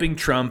 helping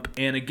Trump,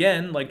 and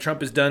again, like Trump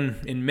has done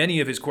in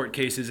many of his court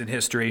cases in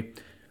history,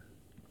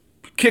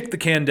 kick the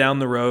can down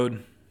the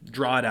road,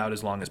 draw it out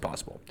as long as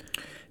possible.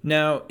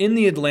 Now, in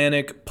The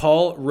Atlantic,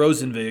 Paul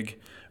Rosenvig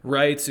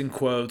writes in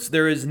quotes,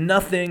 "There is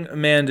nothing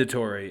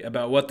mandatory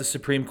about what the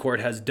Supreme Court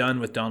has done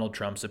with Donald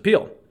Trump's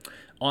appeal.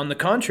 On the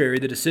contrary,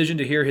 the decision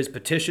to hear his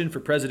petition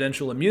for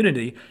presidential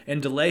immunity and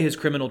delay his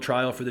criminal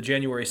trial for the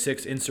January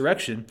 6th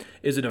insurrection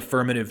is an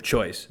affirmative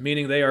choice,"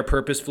 meaning they are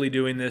purposefully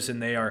doing this and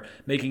they are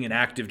making an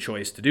active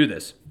choice to do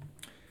this.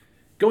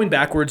 Going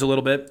backwards a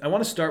little bit, I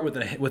want to start with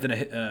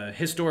a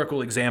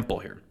historical example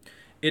here.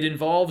 It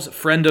involves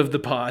friend of the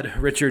pod,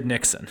 Richard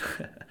Nixon.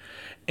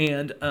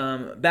 And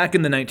back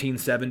in the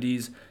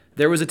 1970s,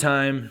 there was a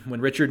time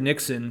when Richard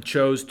Nixon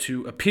chose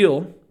to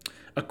appeal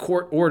a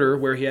court order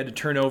where he had to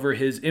turn over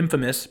his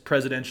infamous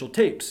presidential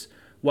tapes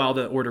while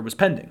the order was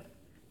pending.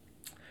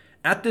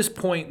 At this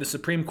point, the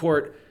Supreme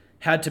Court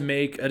had to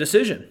make a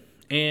decision,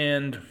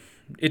 and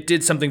it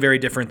did something very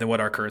different than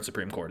what our current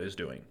Supreme Court is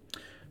doing.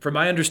 From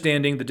my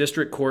understanding, the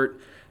district court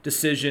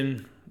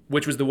decision,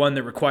 which was the one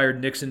that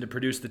required Nixon to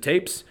produce the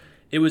tapes,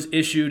 it was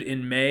issued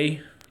in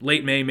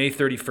late May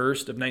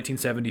 31st of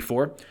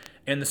 1974,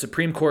 and the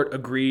Supreme Court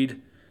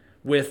agreed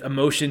with a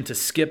motion to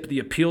skip the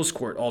appeals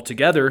court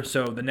altogether,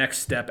 so the next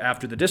step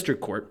after the district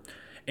court.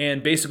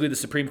 And basically the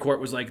Supreme Court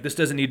was like, this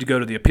doesn't need to go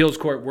to the appeals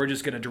court, we're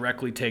just going to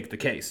directly take the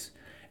case.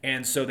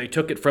 And so they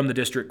took it from the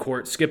district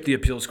court, skipped the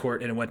appeals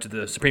court, and it went to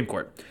the Supreme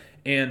Court.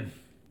 And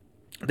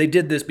they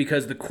did this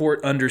because the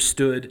court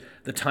understood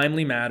the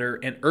timely matter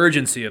and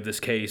urgency of this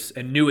case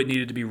and knew it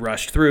needed to be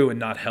rushed through and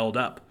not held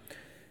up.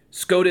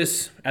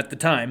 SCOTUS, at the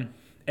time,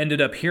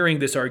 ended up hearing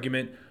this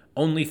argument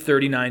only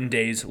 39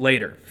 days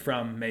later.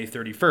 From May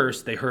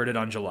 31st, they heard it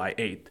on July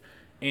 8th.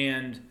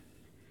 And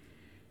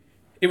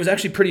it was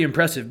actually pretty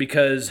impressive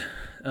because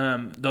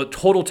the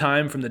total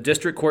time from the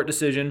district court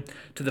decision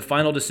to the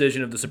final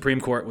decision of the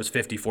Supreme Court was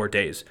 54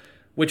 days,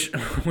 which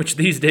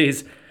these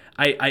days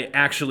I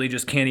actually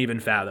just can't even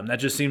fathom. That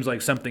just seems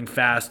like something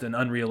fast and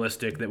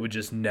unrealistic that would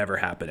just never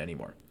happen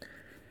anymore.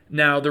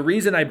 Now, the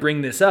reason I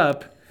bring this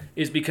up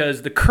is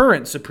because the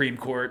current Supreme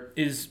Court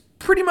is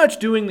pretty much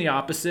doing the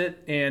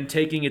opposite and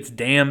taking its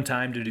damn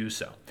time to do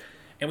so.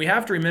 And we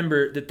have to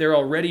remember that there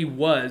already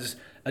was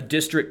a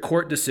district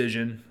court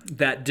decision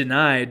that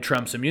denied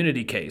Trump's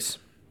immunity case.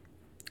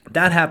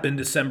 That happened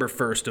December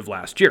 1st of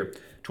last year,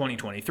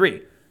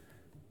 2023.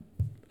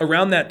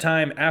 Around that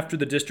time, after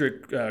the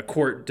district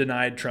court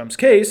denied Trump's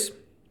case,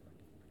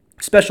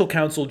 special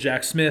counsel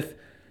Jack Smith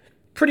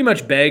pretty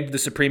much begged the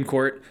Supreme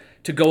Court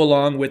to go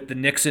along with the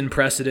Nixon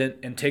precedent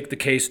and take the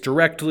case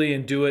directly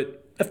and do it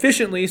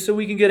efficiently so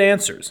we can get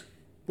answers,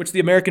 which the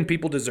American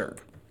people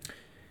deserve.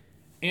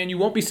 And you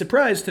won't be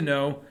surprised to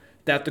know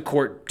that the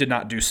court did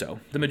not do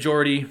so. The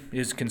majority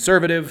is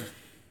conservative,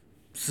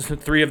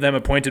 3 of them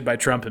appointed by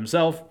Trump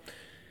himself.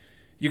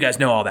 You guys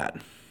know all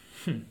that.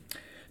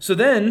 So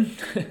then,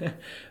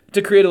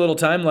 to create a little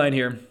timeline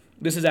here,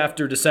 this is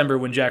after December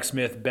when Jack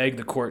Smith begged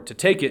the court to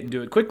take it and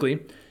do it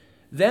quickly.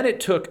 Then it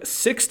took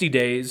 60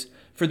 days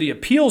for the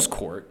appeals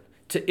court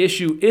to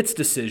issue its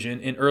decision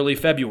in early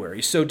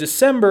February. So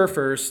December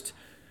 1st,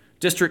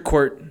 district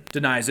court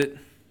denies it.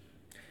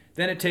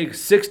 Then it takes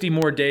 60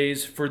 more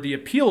days for the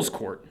appeals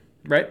court,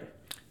 right,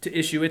 to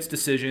issue its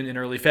decision in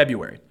early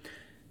February.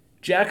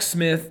 Jack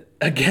Smith,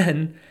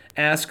 again,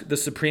 asked the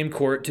Supreme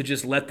Court to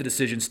just let the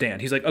decision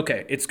stand. He's like,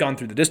 okay, it's gone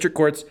through the district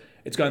courts,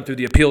 it's gone through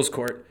the appeals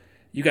court.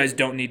 You guys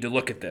don't need to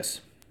look at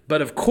this.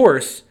 But of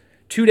course,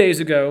 2 days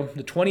ago,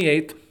 the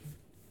 28th,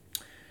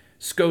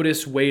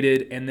 SCOTUS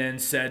waited and then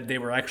said they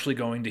were actually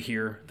going to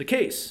hear the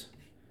case.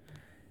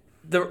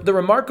 The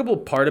remarkable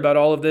part about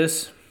all of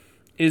this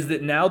is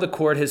that now the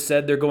court has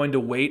said they're going to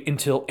wait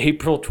until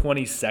April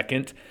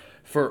 22nd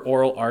for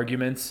oral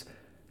arguments.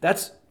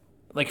 That's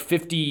like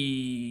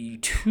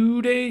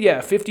 52 days.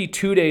 Yeah,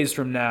 52 days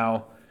from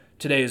now.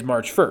 Today is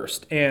March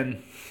 1st.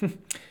 And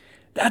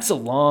that's a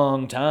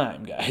long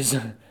time, guys.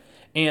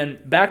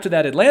 And back to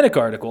that Atlantic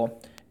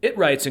article, it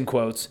writes in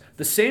quotes,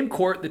 "The same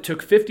court that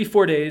took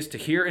 54 days to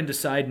hear and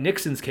decide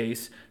Nixon's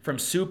case from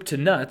soup to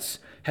nuts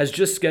has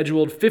just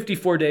scheduled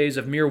 54 days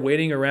of mere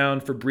waiting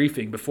around for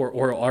briefing before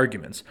oral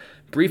arguments.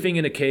 Briefing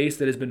in a case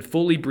that has been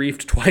fully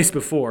briefed twice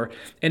before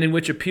and in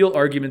which appeal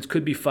arguments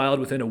could be filed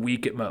within a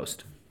week at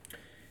most."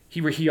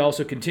 He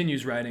also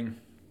continues writing,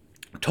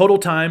 "Total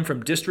time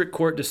from district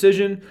court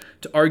decision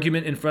to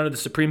argument in front of the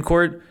Supreme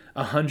Court,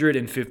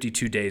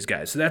 152 days,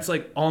 guys." So that's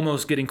like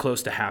almost getting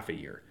close to half a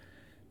year.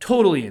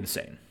 Totally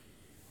insane.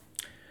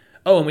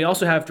 Oh, and we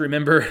also have to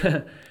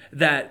remember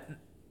that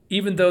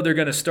even though they're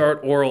going to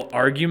start oral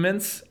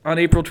arguments on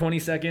April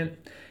 22nd,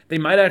 they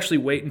might actually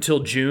wait until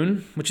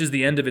June, which is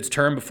the end of its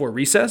term before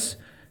recess,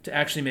 to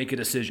actually make a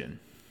decision.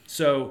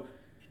 So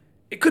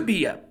it could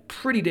be a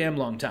pretty damn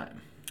long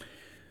time.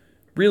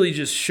 Really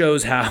just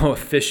shows how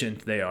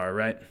efficient they are,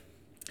 right?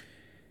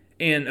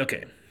 And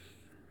okay,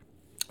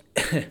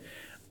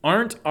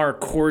 aren't our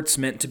courts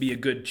meant to be a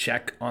good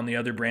check on the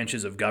other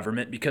branches of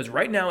government? Because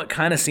right now it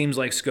kind of seems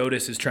like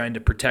SCOTUS is trying to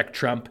protect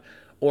Trump,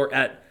 or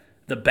at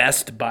the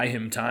best buy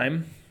him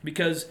time.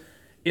 Because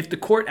if the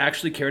court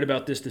actually cared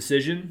about this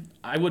decision,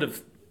 I would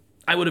have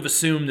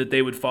assumed that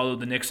they would follow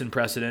the Nixon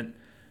precedent,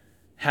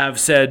 have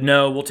said,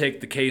 no, we'll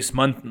take the case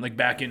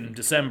back in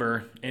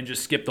December and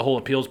just skip the whole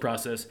appeals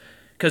process.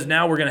 Because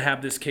now we're going to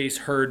have this case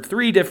heard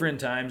 3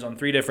 different times on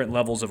 3 different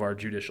levels of our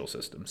judicial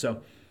system.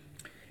 So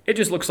it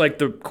just looks like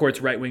the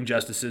court's right-wing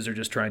justices are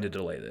just trying to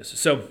delay this.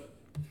 So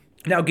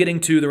now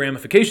getting to the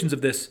ramifications of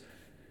this,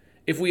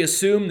 if we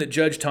assume that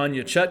Judge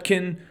Tanya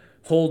Chutkan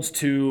holds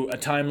to a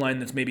timeline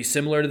that's maybe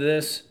similar to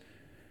this,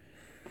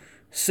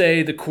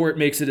 say the court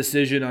makes a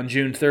decision on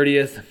June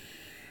 30th,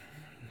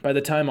 by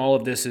the time all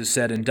of this is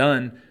said and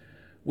done,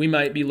 we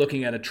might be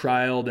looking at a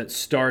trial that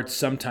starts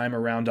sometime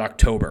around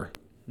October,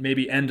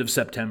 maybe end of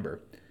September.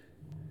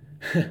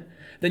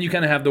 then you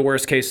kind of have the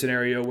worst case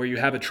scenario where you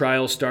have a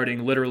trial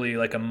starting literally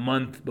like a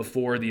month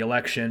before the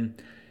election.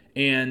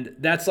 And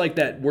that's like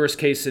that worst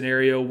case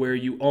scenario where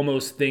you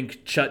almost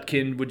think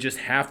Chutkin would just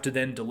have to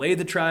then delay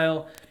the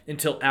trial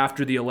until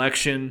after the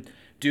election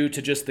due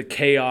to just the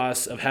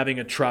chaos of having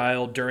a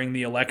trial during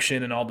the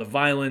election and all the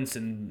violence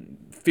and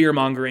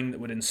fear-mongering that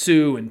would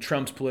ensue and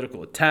Trump's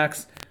political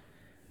attacks.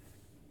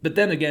 But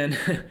then again,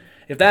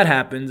 if that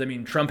happens, I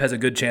mean, Trump has a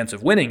good chance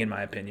of winning, in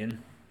my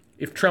opinion.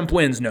 If Trump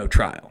wins, no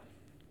trial.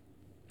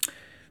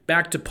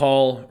 Back to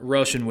Paul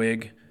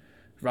Rauschenwig,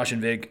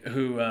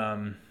 who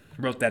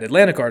wrote that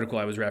Atlantic article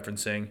I was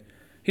referencing.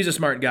 He's a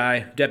smart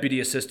guy, Deputy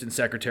Assistant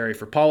Secretary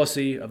for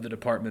Policy of the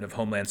Department of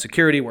Homeland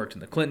Security, worked in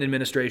the Clinton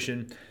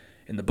administration,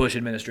 in the Bush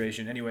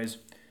administration. Anyways,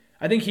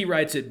 I think he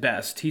writes it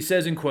best. He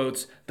says in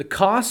quotes, "The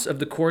costs of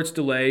the court's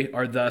delay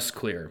are thus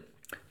clear.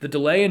 The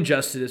delay in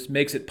justice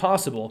makes it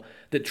possible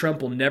that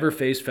Trump will never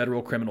face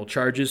federal criminal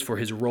charges for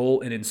his role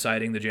in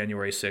inciting the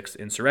January 6th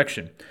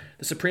insurrection.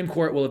 The Supreme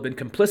Court will have been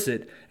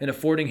complicit in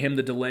affording him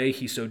the delay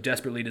he so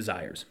desperately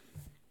desires."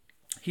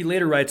 He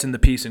later writes in the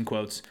piece in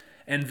quotes,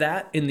 "And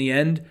that, in the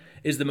end,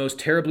 is the most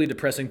terribly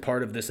depressing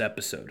part of this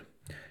episode.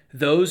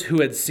 Those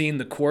who had seen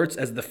the courts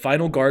as the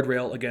final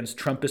guardrail against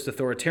Trumpist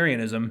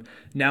authoritarianism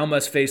now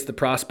must face the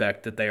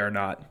prospect that they are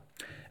not.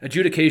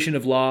 Adjudication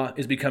of law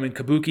is becoming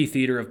kabuki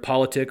theater of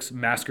politics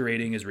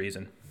masquerading as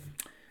reason."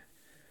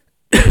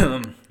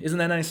 Isn't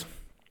that nice?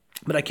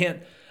 But I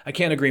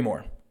can't agree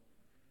more.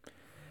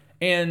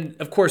 And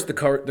of course, the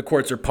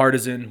courts are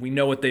partisan. We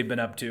know what they've been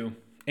up to.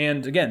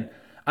 And again,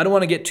 I don't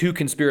want to get too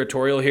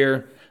conspiratorial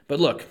here, but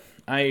look,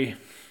 I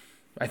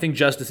think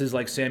justices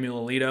like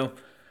Samuel Alito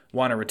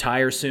want to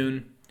retire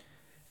soon,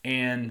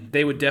 and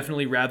they would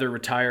definitely rather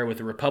retire with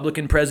a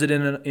Republican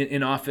president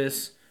in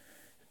office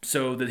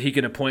so that he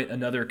can appoint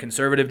another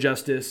conservative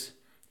justice.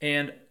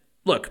 And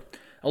look,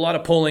 a lot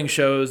of polling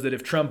shows that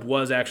if Trump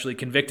was actually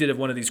convicted of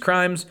one of these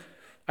crimes,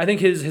 I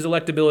think his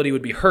electability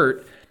would be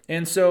hurt.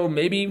 And so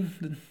maybe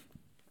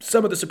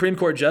some of the Supreme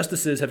Court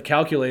justices have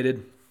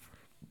calculated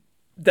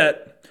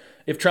that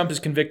if Trump is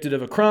convicted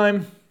of a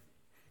crime,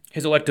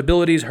 his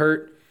electability is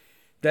hurt,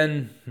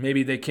 then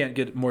maybe they can't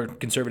get more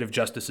conservative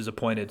justices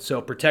appointed. So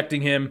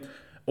protecting him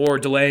or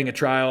delaying a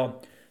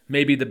trial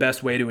may be the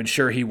best way to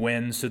ensure he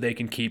wins so they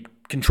can keep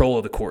control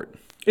of the court.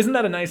 Isn't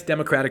that a nice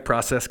democratic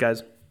process,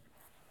 guys?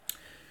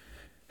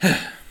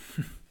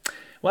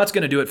 Well, that's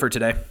going to do it for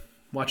today.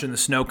 Watching the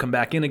snow come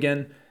back in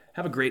again.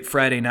 Have a great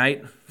Friday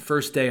night.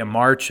 First day of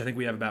March. I think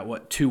we have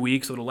about, 2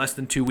 weeks, a little less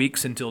than 2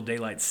 weeks until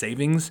daylight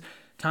savings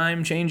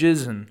time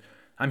changes, and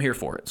I'm here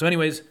for it. So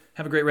anyways,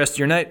 have a great rest of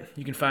your night.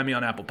 You can find me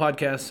on Apple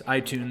Podcasts,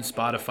 iTunes,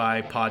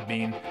 Spotify,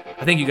 Podbean.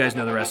 I think you guys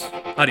know the rest.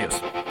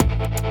 Adios.